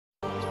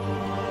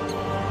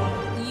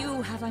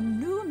a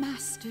new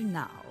master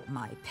now,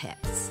 my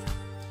pets.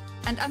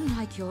 And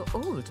unlike your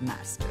old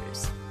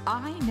masters,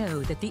 I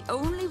know that the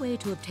only way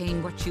to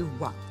obtain what you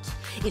want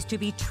is to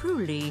be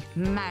truly,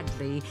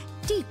 madly,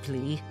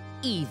 deeply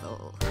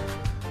evil.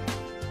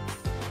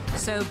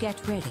 So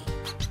get ready,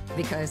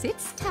 because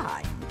it's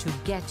time to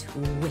get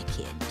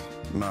wicked.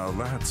 Now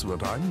that's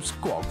what I'm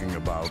squawking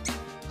about.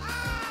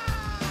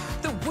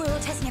 The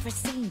world has never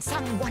seen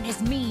someone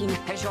as mean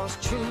as yours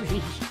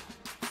truly.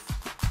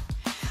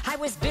 I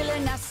was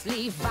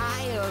villainously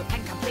vile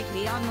and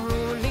completely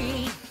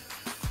unruly.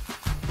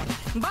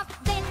 But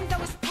then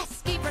those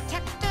pesky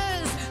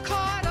protectors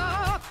caught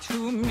up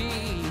to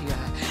me.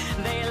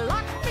 They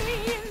locked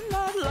me in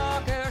the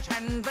locker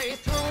and they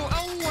threw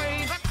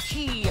away the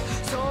key.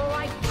 So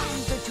I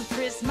pandered to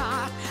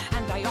Prisma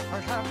and I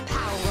offered her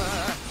power.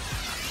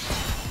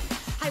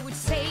 I would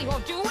say or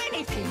do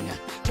anything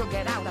to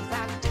get out of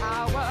that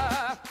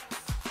tower.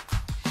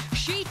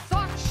 She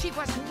thought she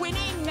was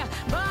winning,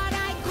 but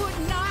I could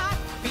not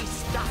be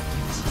stopped.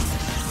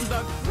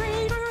 The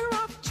greater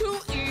of two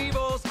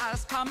evils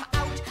has come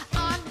out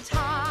on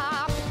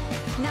top.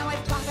 Now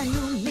I've got a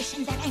new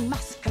mission that I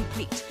must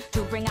complete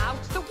to bring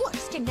out the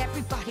worst in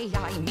everybody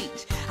I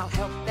meet. I'll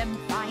help them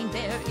find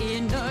their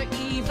inner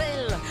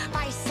evil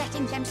by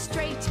setting them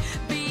straight.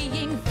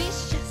 Being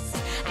vicious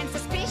and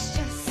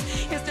suspicious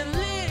is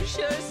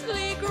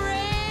deliciously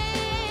great.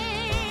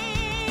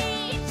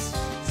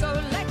 So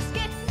let's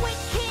get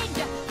wicked.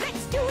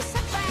 Let's do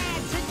some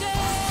bad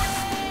today.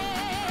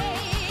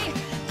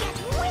 Get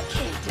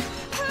wicked.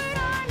 Put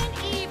on an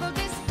evil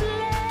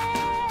display.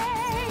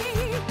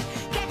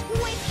 Get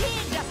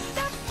wicked.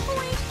 The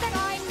point that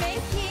I'm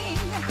making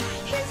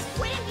is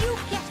when you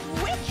get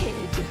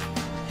wicked,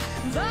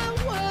 the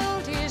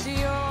world is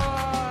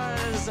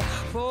yours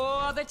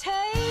for the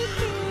taking.